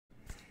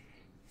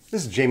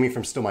This is Jamey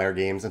from Stonemaier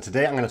Games, and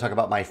today I'm going to talk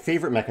about my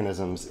favorite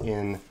mechanisms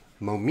in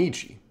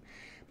Momiji.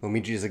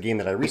 Momiji is a game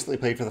that I recently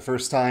played for the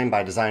first time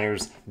by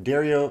designers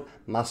Dario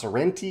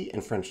Massorenti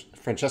and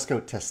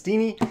Francesco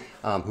Testini,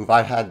 who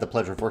I've had the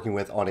pleasure of working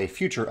with on a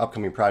future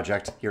upcoming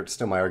project here at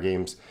Stonemaier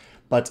Games.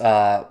 But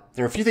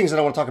there are a few things that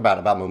I want to talk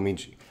about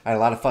Momiji. I had a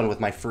lot of fun with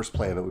my first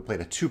play of it. We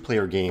played a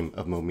two-player game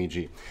of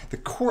Momiji. The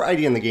core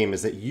idea in the game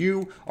is that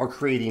you are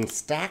creating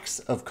stacks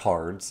of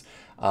cards,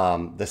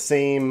 the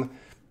same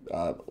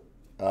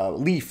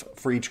leaf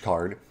for each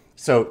card,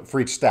 so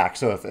for each stack.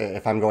 So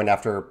if I'm going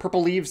after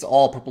purple leaves,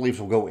 all purple leaves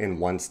will go in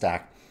one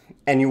stack.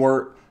 And you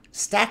are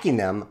stacking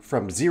them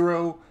from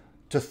 0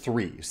 to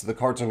 3. So the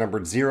cards are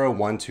numbered 0,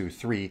 1, 2,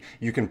 3.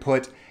 You can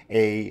put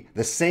the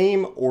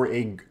same or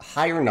a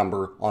higher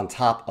number on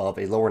top of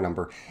a lower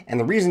number. And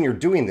the reason you're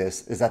doing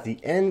this is at the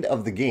end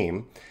of the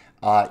game,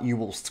 you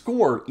will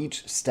score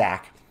each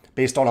stack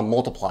based on a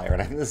multiplier.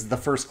 And I think this is the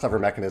first clever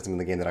mechanism in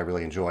the game that I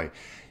really enjoy.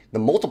 The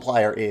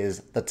multiplier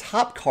is the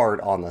top card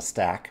on the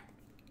stack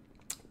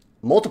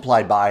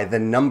multiplied by the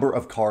number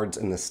of cards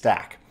in the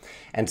stack.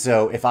 And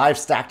so if I've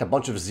stacked a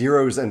bunch of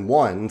zeros and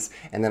ones,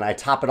 and then I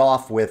top it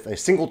off with a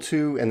single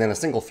 2 and then a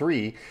single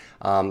 3,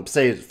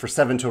 say for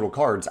 7 total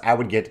cards, I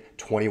would get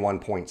 21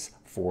 points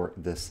for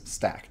this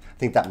stack. I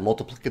think that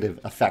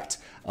multiplicative effect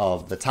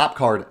of the top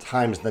card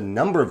times the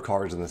number of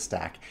cards in the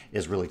stack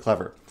is really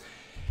clever.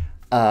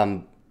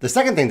 The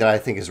second thing that I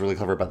think is really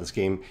clever about this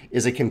game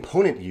is a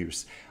component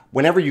use.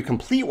 Whenever you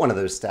complete one of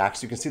those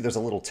stacks, you can see there's a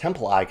little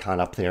temple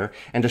icon up there.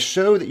 And to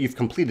show that you've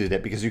completed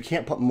it, because you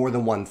can't put more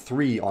than one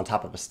 3 on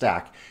top of a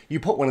stack, you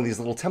put one of these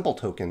little temple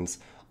tokens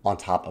on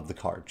top of the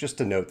card, just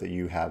to note that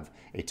you have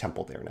a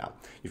temple there now.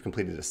 You've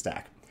completed a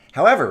stack.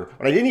 However,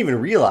 what I didn't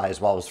even realize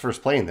while I was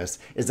first playing this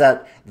is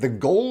that the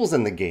goals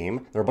in the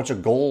game, there are a bunch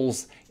of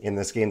goals in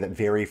this game that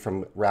vary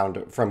from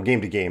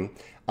game to game.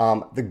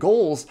 The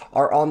goals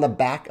are on the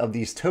back of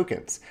these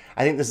tokens.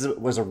 I think this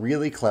was a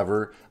really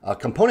clever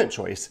component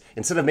choice.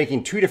 Instead of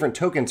making 2 different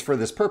tokens for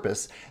this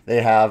purpose,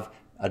 they have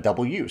a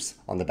double use.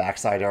 On the back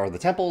side are the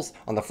temples,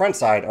 on the front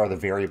side are the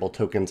variable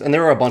tokens, and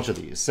there are a bunch of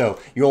these. So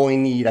you only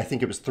need, I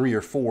think it was 3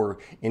 or 4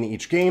 in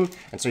each game,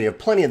 and so you have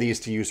plenty of these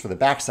to use for the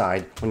back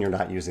side when you're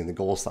not using the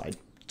goal side.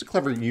 It's a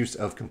clever use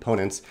of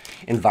components,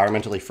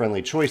 environmentally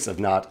friendly choice of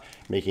not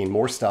making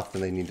more stuff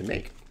than they need to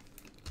make.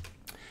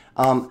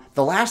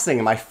 The last thing,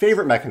 and my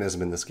favorite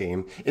mechanism in this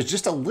game, is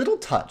just a little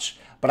touch,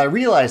 but I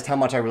realized how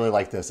much I really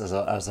like this as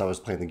I was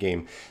playing the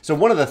game. So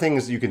one of the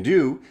things you can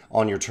do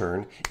on your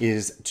turn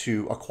is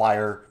to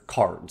acquire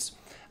cards.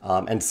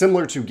 And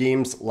similar to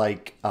games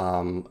like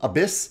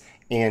Abyss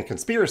and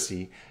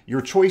Conspiracy,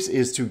 your choice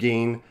is to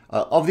gain,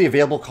 of the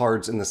available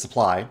cards in the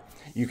supply,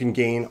 you can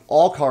gain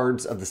all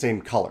cards of the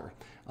same color.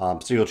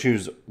 So you'll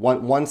choose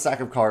one stack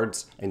of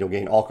cards and you'll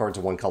gain all cards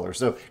of one color.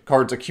 So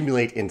cards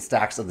accumulate in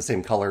stacks of the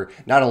same color,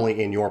 not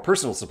only in your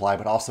personal supply,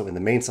 but also in the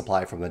main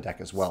supply from the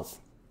deck as well.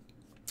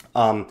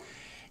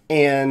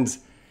 And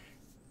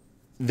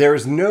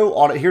there's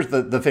no, here's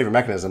the favorite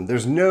mechanism,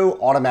 there's no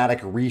automatic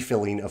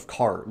refilling of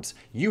cards.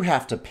 You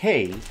have to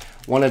pay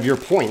one of your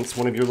points,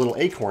 one of your little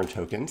acorn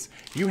tokens,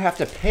 you have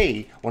to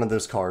pay one of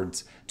those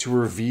cards to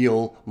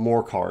reveal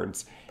more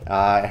cards.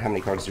 How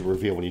many cards do you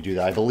reveal when you do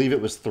that? I believe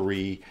it was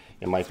 3.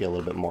 It might be a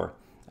little bit more.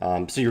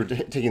 So you're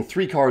taking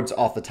 3 cards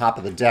off the top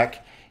of the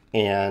deck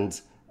and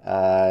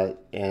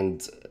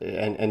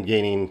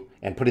gaining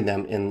and putting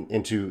them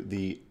into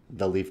the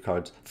leaf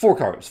cards. 4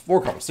 cards.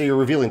 So you're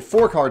revealing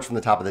 4 cards from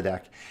the top of the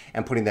deck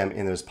and putting them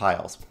in those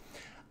piles.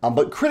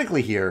 But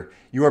critically here,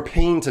 you are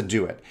paying to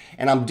do it.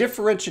 And I'm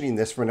differentiating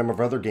this from a number of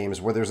other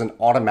games where there's an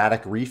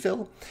automatic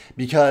refill,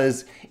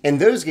 because in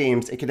those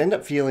games, it could end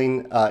up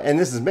feeling, and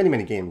this is many,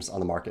 many games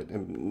on the market.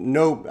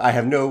 I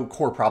have no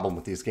core problem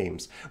with these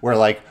games where,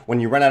 like,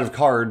 when you run out of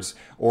cards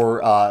or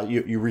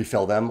you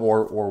refill them,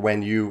 or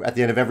when you, at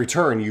the end of every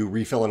turn, you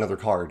refill another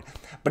card.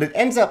 But it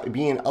ends up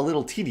being a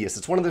little tedious.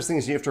 It's one of those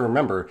things you have to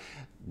remember.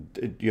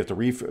 You have to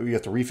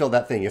refill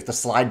that thing. You have to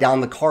slide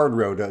down the card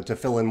row to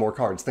fill in more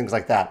cards, things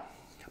like that.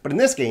 But in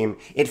this game,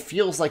 it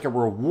feels like a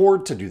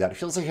reward to do that. It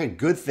feels like a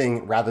good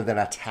thing rather than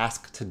a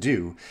task to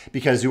do,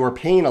 because you are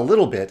paying a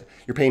little bit.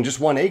 You're paying just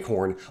 1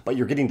 acorn, but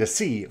you're getting to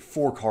see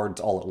 4 cards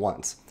all at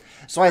once.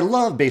 So I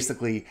love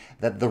basically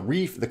that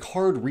the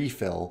card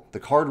refill,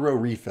 the card row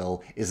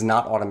refill is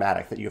not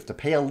automatic, that you have to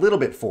pay a little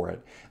bit for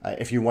it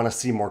if you want to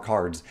see more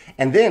cards.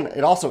 And then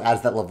it also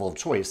adds that level of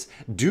choice.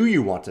 Do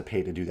you want to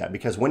pay to do that?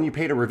 Because when you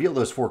pay to reveal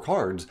those 4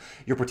 cards,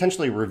 you're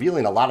potentially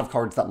revealing a lot of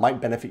cards that might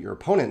benefit your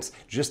opponents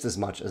just as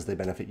much as they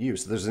benefit you.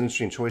 So there's an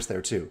interesting choice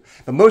there too.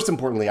 But most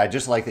importantly, I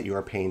just like that you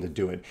are paying to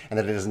do it and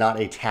that it is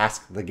not a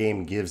task the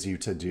game gives you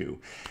to do.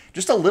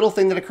 Just a little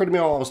thing that occurred to me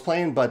while I was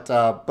playing, but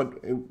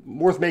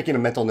worth making a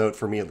mental note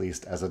for me, at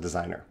least, as a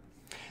designer.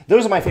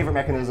 Those are my favorite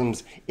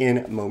mechanisms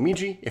in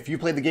Momiji. If you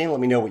played the game,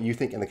 let me know what you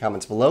think in the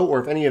comments below, or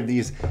if any of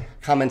these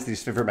comments,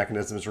 these favorite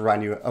mechanisms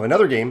remind you of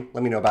another game,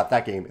 let me know about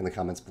that game in the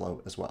comments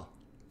below as well.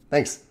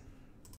 Thanks.